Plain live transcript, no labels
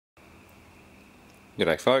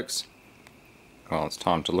G'day folks. Well, it's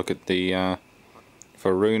time to look at the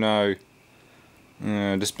Furuno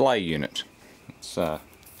display unit. It's a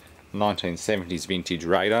 1970s vintage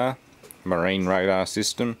radar, marine radar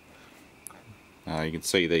system. You can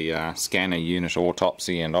see the scanner unit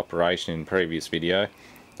autopsy and operation in previous video.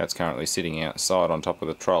 That's currently sitting outside on top of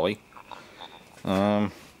the trolley.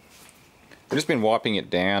 I've just been wiping it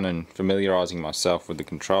down and familiarising myself with the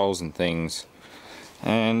controls and things,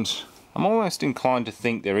 and I'm almost inclined to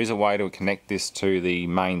think there is a way to connect this to the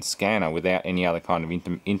main scanner without any other kind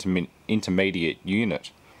of intermediate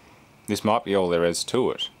unit. This might be all there is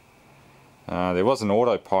to it. There was an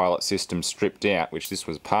autopilot system stripped out, which this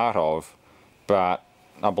was part of, but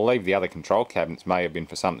I believe the other control cabinets may have been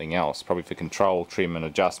for something else, probably for control, trim and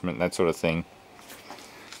adjustment, that sort of thing.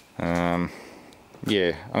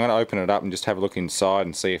 Yeah, I'm going to open it up and just have a look inside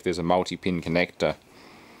and see if there's a multi-pin connector.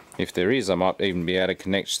 If there is, I might even be able to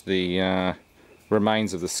connect the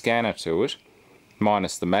remains of the scanner to it,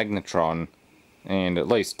 minus the magnetron, and at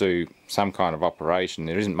least do some kind of operation.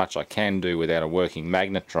 There isn't much I can do without a working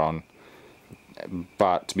magnetron,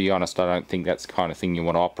 but to be honest, I don't think that's the kind of thing you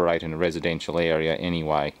want to operate in a residential area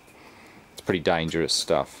anyway. It's pretty dangerous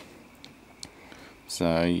stuff.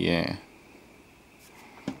 So yeah.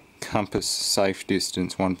 Compass safe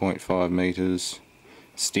distance 1.5 meters,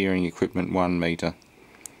 steering equipment 1 meter.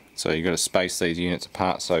 So you've got to space these units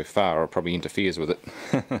apart so far or it probably interferes with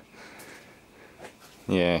it.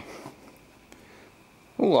 Yeah.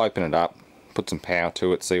 We'll open it up, put some power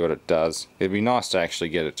to it, see what it does. It'd be nice to actually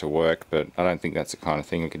get it to work, but I don't think that's the kind of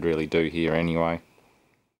thing we could really do here anyway.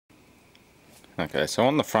 Okay, so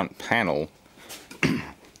on the front panel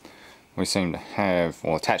we seem to have,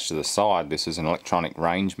 well, attached to the side, this is an electronic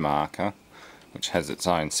range marker which has its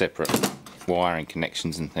own separate wiring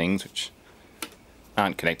connections and things which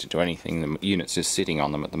aren't connected to anything. The unit's just sitting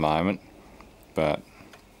on them at the moment, but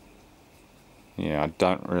yeah, I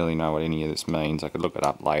don't really know what any of this means. I could look it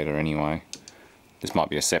up later anyway. This might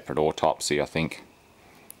be a separate autopsy, I think.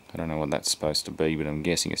 I don't know what that's supposed to be, but I'm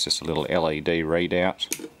guessing it's just a little LED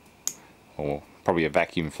readout, or probably a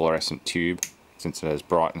vacuum fluorescent tube since it has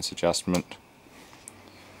brightness adjustment.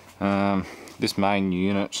 This main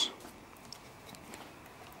unit,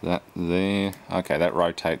 that there, okay, that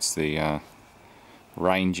rotates the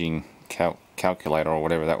ranging calculator or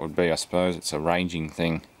whatever that would be. I suppose it's a ranging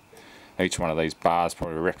thing. Each one of these bars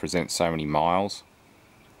probably represents so many miles.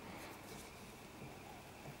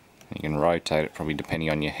 You can rotate it probably depending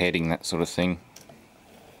on your heading, that sort of thing.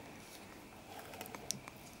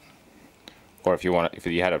 Or if you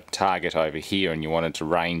had a target over here and you wanted to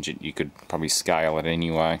range it, you could probably scale it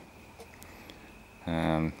anyway.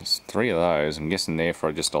 There's 3 of those. I'm guessing they're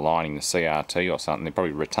for just aligning the CRT or something. They're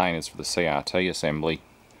probably retainers for the CRT assembly.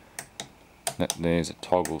 There's a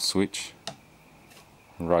toggle switch.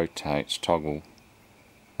 Rotate, toggle.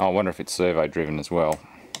 Oh, I wonder if it's servo driven as well.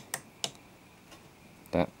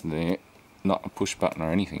 That there, not a push button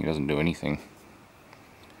or anything. It doesn't do anything.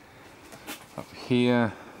 Up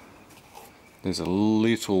here there's a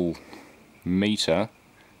little meter,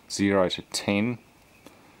 0 to 10,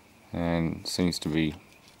 and seems to be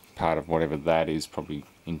part of whatever that is, probably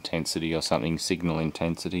intensity or something, signal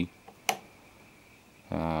intensity.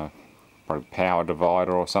 Probably power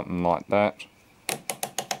divider or something like that.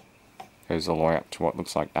 Goes all the way up to what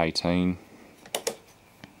looks like 18.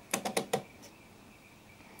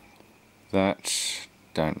 That,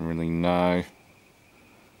 don't really know.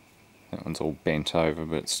 That one's all bent over,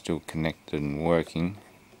 but it's still connected and working.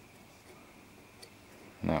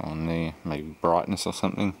 That one there, maybe brightness or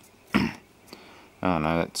something. Oh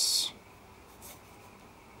no, that's...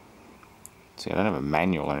 See, I don't have a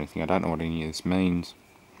manual or anything. I don't know what any of this means.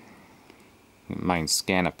 Main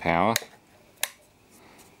scanner power.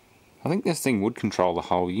 I think this thing would control the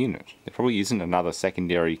whole unit. There probably isn't another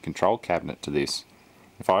secondary control cabinet to this.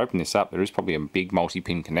 If I open this up, there is probably a big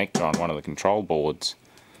multi-pin connector on one of the control boards.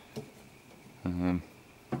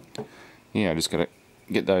 Yeah, I just got to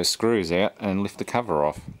get those screws out and lift the cover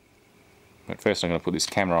off. But first I'm going to put this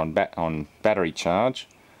camera on battery charge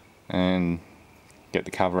and get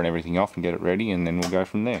the cover and everything off and get it ready, and then we'll go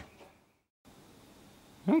from there.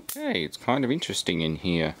 Okay, it's kind of interesting in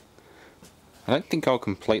here. I don't think I'll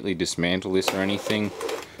completely dismantle this or anything.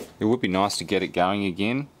 It would be nice to get it going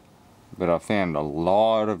again, but I found a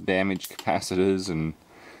lot of damaged capacitors and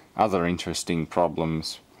other interesting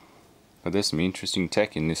problems. But there's some interesting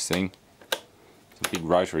tech in this thing. It's a big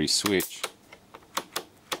rotary switch.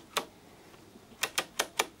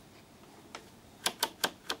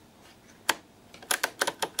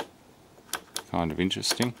 Kind of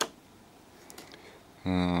interesting.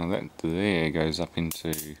 That there goes up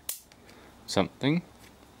into something.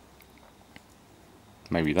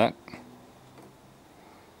 Maybe that.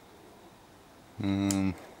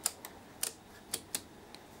 More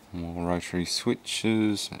rotary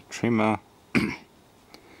switches, a trimmer.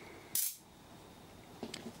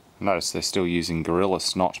 Notice they're still using Gorilla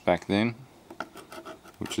Snot back then,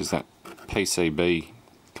 which is that PCB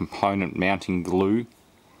component mounting glue.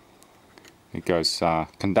 It goes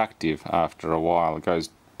conductive after a while. It goes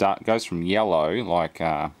from yellow like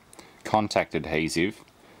contact adhesive,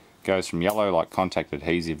 goes from yellow like contact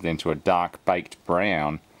adhesive then to a dark baked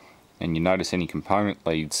brown, and you notice any component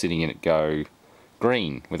leads sitting in it go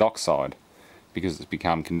green with oxide because it's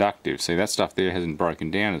become conductive. See, that stuff there hasn't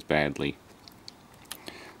broken down as badly.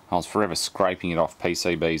 I was forever scraping it off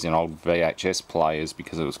PCBs in old VHS players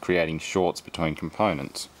because it was creating shorts between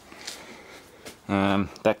components.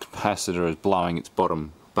 That capacitor is blowing its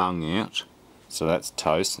bottom bung out, so that's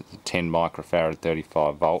toast. It's a 10 microfarad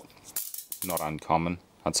 35 volt, not uncommon.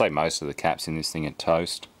 I'd say most of the caps in this thing are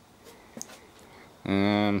toast.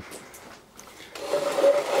 Got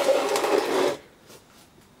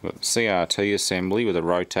the CRT assembly with a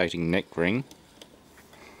rotating neck ring,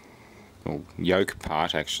 or yoke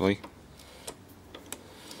part actually.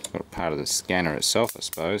 Got a part of the scanner itself, I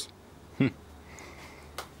suppose.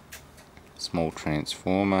 Small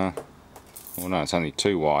transformer. Well, no, it's only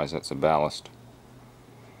 2 wires, that's a ballast.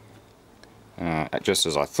 Just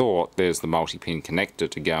as I thought, there's the multi-pin connector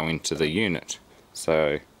to go into the unit.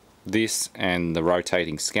 So this and the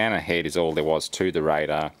rotating scanner head is all there was to the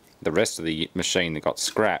radar. The rest of the machine that got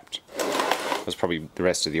scrapped was probably the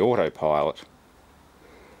rest of the autopilot.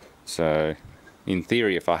 So in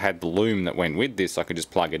theory, if I had the loom that went with this, I could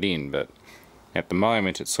just plug it in, but at the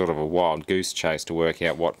moment it's sort of a wild goose chase to work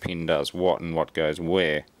out what pin does what and what goes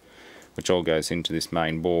where, which all goes into this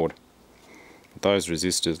main board. But those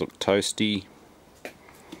resistors look toasty.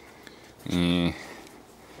 Yeah.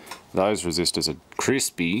 Those resistors are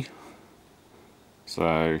crispy,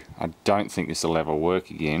 so I don't think this will ever work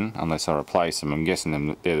again unless I replace them. I'm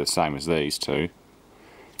guessing they're the same as these two.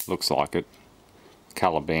 Looks like it.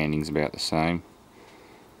 Colour banding's about the same.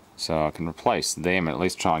 So I can replace them, at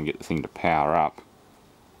least try and get the thing to power up.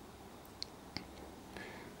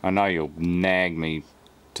 I know you'll nag me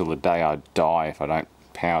till the day I die if I don't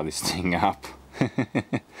power this thing up.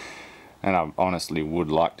 And I honestly would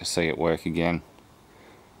like to see it work again.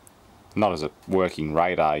 Not as a working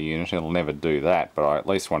radar unit, it'll never do that, but I at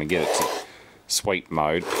least want to get it to sweep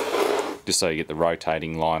mode, just so you get the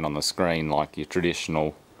rotating line on the screen like your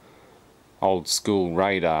traditional old school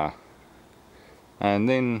radar. And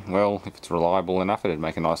then, well, if it's reliable enough, it'd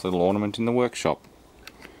make a nice little ornament in the workshop.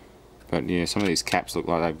 But yeah, some of these caps look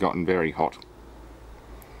like they've gotten very hot,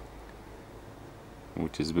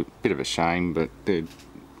 which is a bit of a shame, but they're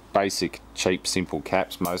basic, cheap, simple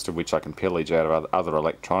caps, most of which I can pillage out of other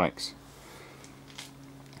electronics.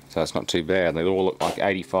 So it's not too bad. They all look like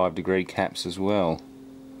 85-degree caps as well.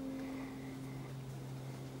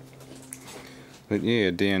 But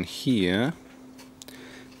yeah, down here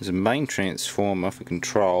there's a main transformer for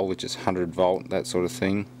control, which is 100 volt, that sort of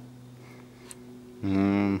thing.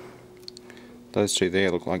 Those two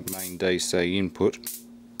there look like main DC input.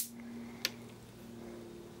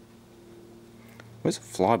 Where's the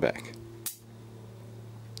flyback?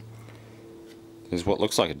 There's what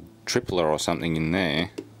looks like a tripler or something in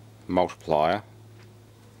there, a multiplier,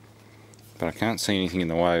 but I can't see anything in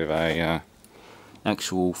the way of a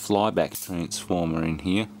actual flyback transformer in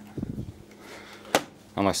here.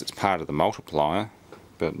 Unless it's part of the multiplier,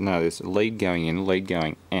 but no, there's a lead going in, lead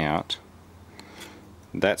going out.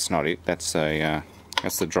 That's not it. That's the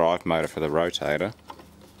drive motor for the rotator.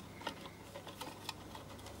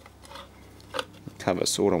 The cover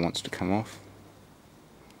sort of wants to come off.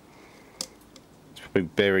 It's probably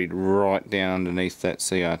buried right down underneath that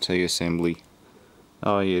CRT assembly.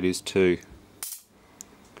 Oh yeah, it is too.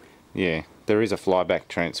 Yeah, there is a flyback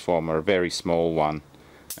transformer, a very small one,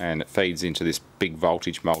 and it feeds into this big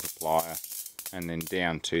voltage multiplier and then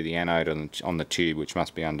down to the anode on the tube, which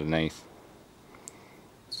must be underneath.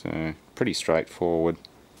 So pretty straightforward.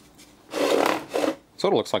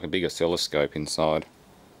 Sort of looks like a big oscilloscope inside,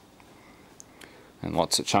 and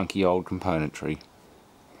lots of chunky old componentry.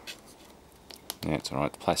 Yeah, it's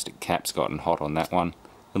alright, the plastic cap's gotten hot on that one.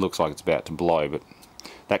 It looks like it's about to blow, but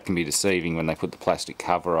that can be deceiving when they put the plastic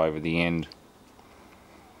cover over the end.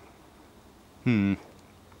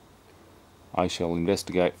 I shall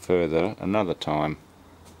investigate further another time.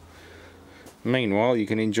 Meanwhile, you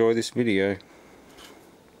can enjoy this video.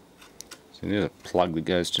 So there's a plug that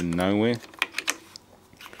goes to nowhere.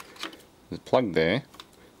 There's a plug there.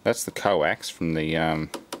 That's the coax from the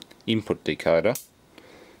input decoder.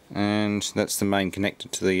 and that's the main connector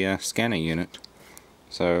to the scanner unit.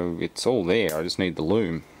 So it's all there, I just need the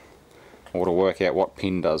loom, or to work out what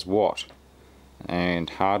pin does what, and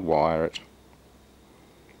hardwire it.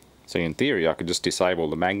 So in theory I could just disable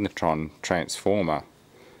the magnetron transformer,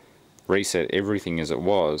 reset everything as it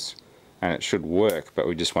was, and it should work, but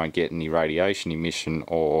we just won't get any radiation emission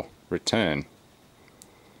or return.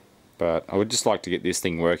 But I would just like to get this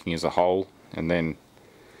thing working as a whole, and then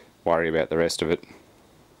worry about the rest of it.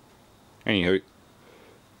 Anywho,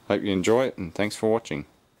 hope you enjoy it, and thanks for watching.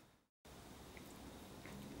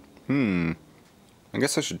 I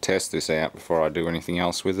guess I should test this out before I do anything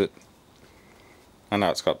else with it. I know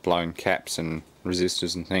it's got blown caps and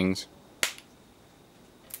resistors and things.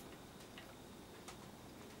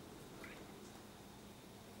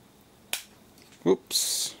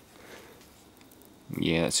 Whoops.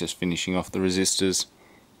 Yeah, it's just finishing off the resistors.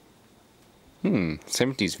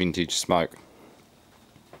 70s vintage smoke.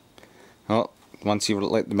 Well, once you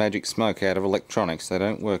let the magic smoke out of electronics, they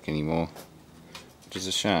don't work anymore, which is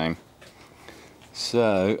a shame.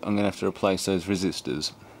 So I'm going to have to replace those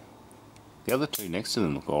resistors. The other two next to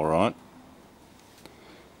them look alright.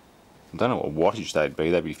 I don't know what wattage they'd be.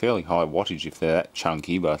 They'd be fairly high wattage if they're that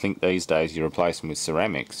chunky, but I think these days you replace them with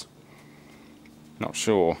ceramics. Not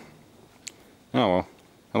sure. Oh well,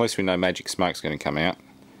 at least we know magic smoke's going to come out.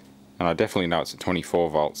 And I definitely know it's a 24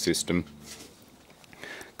 volt system,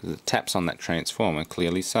 because the taps on that transformer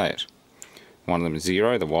clearly say it. One of them is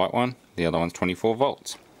 0, the white one, the other one's 24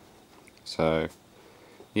 volts. So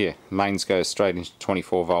yeah, mains goes straight into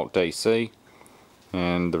 24 volt DC,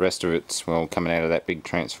 and the rest of it's, well, coming out of that big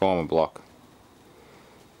transformer block.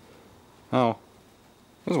 Oh,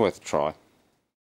 it was worth a try.